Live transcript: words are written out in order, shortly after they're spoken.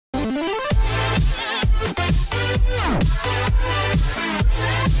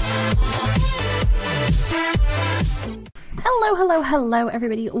Hello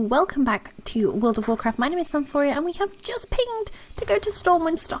everybody, welcome back to World of Warcraft. My name is Samphorea and we have just pinged to go to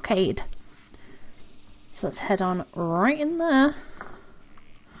Stormwind Stockade. So let's head on right in there.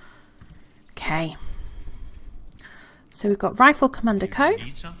 Okay. So we've got Rifle Commander Co.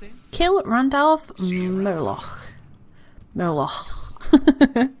 Kill Randolph Moloch.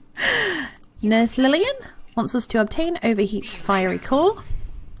 Nurse Lillian wants us to obtain Overheat's fiery core.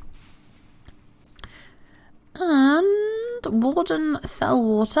 And Warden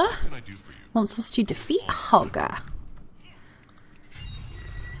Thelwater wants us to defeat Hogger.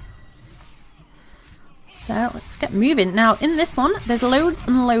 So let's get moving. Now in this one there's loads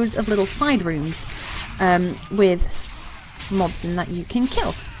and loads of little side rooms with mobs in that you can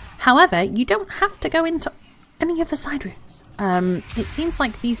kill. However, you don't have to go into any of the side rooms. It seems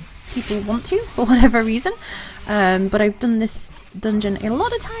like these people want to for whatever reason, but I've done this dungeon a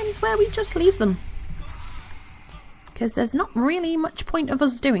lot of times where we just leave them. Because there's not really much point of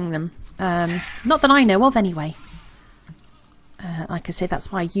us doing them. Not that I know of anyway. Like I say,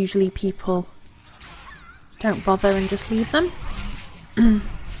 that's why usually people don't bother and just leave them.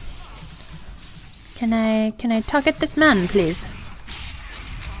 Can I target this man, please?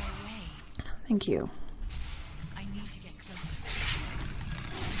 Thank you.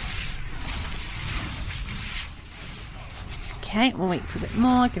 Okay, we'll wait for a bit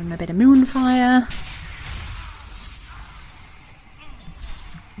more, give him a bit of moonfire.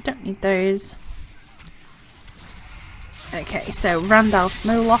 Don't need those. Okay, so Randolph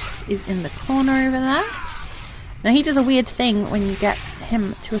Moloch is in the corner over there. Now he does a weird thing when you get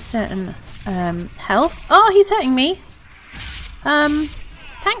him to a certain health. Oh, he's hurting me. Tank.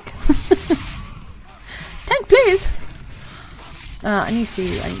 Tank, please. I need to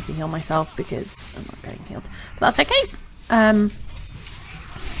heal myself because I'm not getting healed. But that's okay.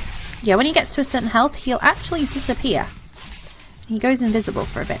 Yeah, when he gets to a certain health, he'll actually disappear. He goes invisible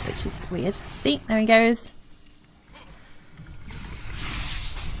for a bit, which is weird. See, there he goes.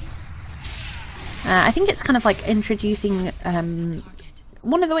 I think it's kind of like introducing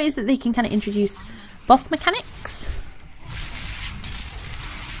one of the ways that they can kind of introduce boss mechanics.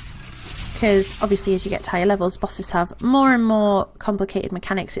 Because obviously as you get to higher levels, bosses have more and more complicated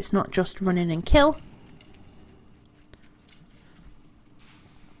mechanics. It's not just run in and kill.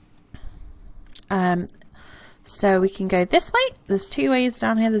 So we can go this way. There's two ways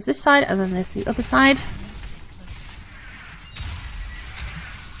down here. There's this side and then there's the other side.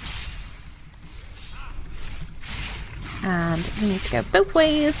 And we need to go both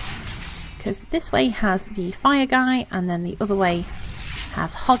ways because this way has the fire guy and then the other way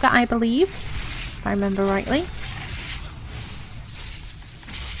has Hogger, I believe, if I remember rightly.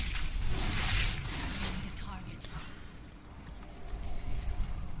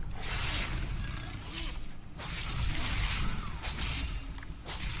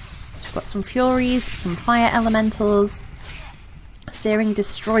 Got some Furies, some Fire Elementals, Searing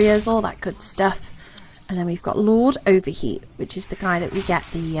Destroyers, all that good stuff. And then we've got Lord Overheat, which is the guy that we get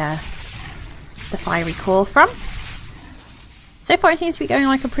the Fiery Core from. So far it seems to be going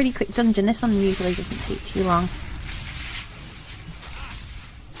like a pretty quick dungeon. This one usually doesn't take too long.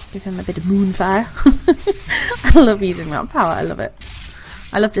 Give him a bit of moonfire. I love using that power, I love it.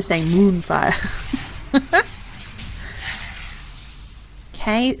 I love just saying moonfire.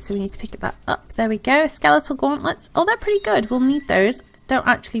 Okay, so we need to pick that up. There we go. Skeletal gauntlets. Oh, they're pretty good. We'll need those. Don't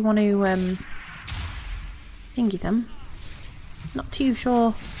actually want to thingy them. Not too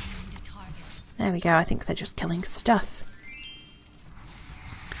sure. There we go. I think they're just killing stuff.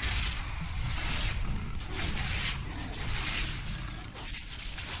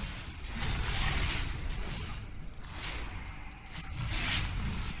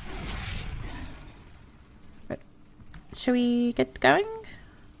 Shall we get going?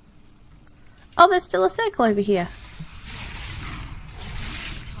 Oh, there's still a circle over here.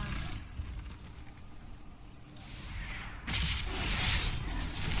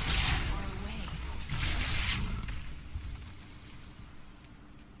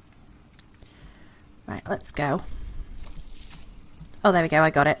 Right, let's go. Oh, there we go, I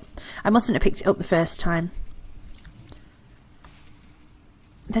got it. I mustn't have picked it up the first time.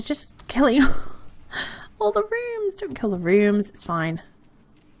 They're just killing all the rooms. Don't kill the rooms, it's fine.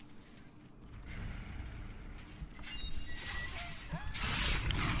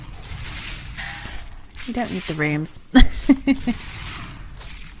 You don't need the rooms.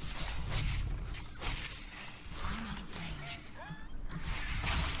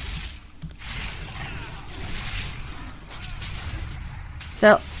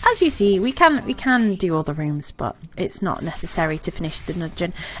 So as you see, we can do all the rooms, but it's not necessary to finish the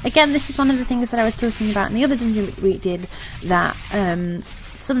dungeon. Again, this is one of the things that I was talking about in the other dungeon we did, that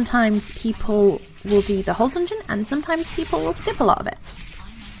sometimes people will do the whole dungeon and sometimes people will skip a lot of it.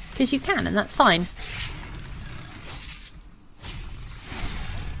 Because you can, and that's fine.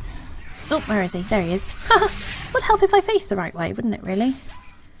 Oh, where is he? There he is. Would help if I faced the right way, wouldn't it, really?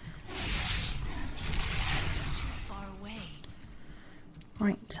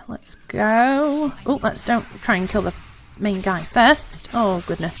 Right, let's go. Oh, let's don't try and kill the main guy first. Oh,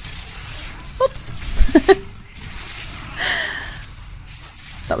 goodness. Whoops.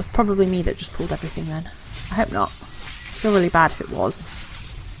 That was probably me that just pulled everything then. I hope not. I feel really bad if it was.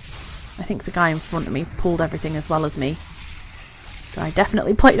 I think the guy in front of me pulled everything as well as me. I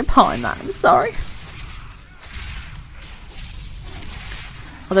definitely played a part in that, I'm sorry.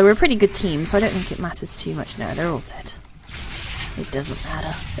 Although we're a pretty good team, so I don't think it matters too much. No, they're all dead. It doesn't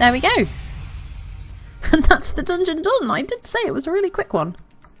matter. There we go. And that's the dungeon done. I did say it was a really quick one.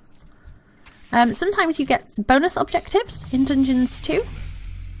 Sometimes you get bonus objectives in dungeons too.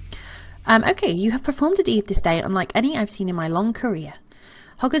 Okay, you have performed a deed this day unlike any I've seen in my long career.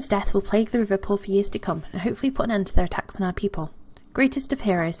 Hogger's death will plague the River Pool for years to come, and hopefully put an end to their attacks on our people. Greatest of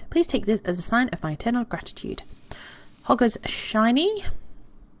heroes, please take this as a sign of my eternal gratitude. Hogger's shiny.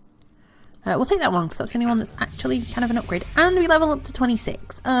 We'll take that one, because that's the only one that's actually kind of an upgrade. And we level up to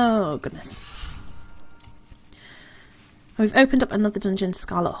 26. Oh, goodness. We've opened up another dungeon,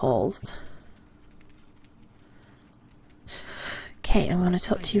 Scarlet Halls. Okay, and we want to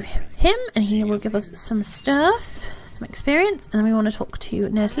talk to him, and he will give us some stuff, some experience. And then we want to talk to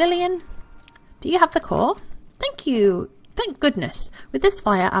Nurse Lillian. Do you have the core? Thank you. Thank goodness. With this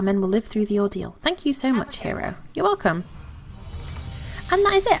fire, our men will live through the ordeal. Thank you so much, hero. You're welcome. And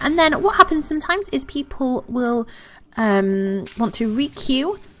that is it. And then what happens sometimes is people will want to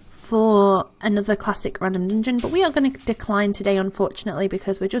re-queue for another classic random dungeon, but we are going to decline today, unfortunately,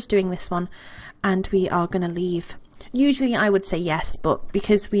 because we're just doing this one and we are going to leave. Usually I would say yes, but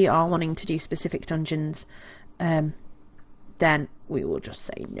because we are wanting to do specific dungeons, then we will just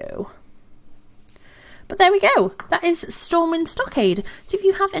say no. But there we go. That is Stormwind Stockade. So if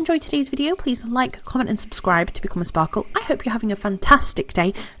you have enjoyed today's video, please like, comment and subscribe to become a Sparkle. I hope you're having a fantastic day.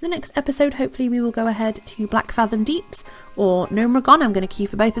 In the next episode, hopefully we will go ahead to Black Fathom Deeps or Gnomeregon. I'm going to queue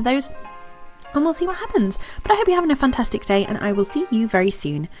for both of those. And we'll see what happens. But I hope you're having a fantastic day and I will see you very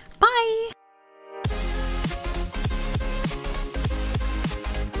soon. Bye!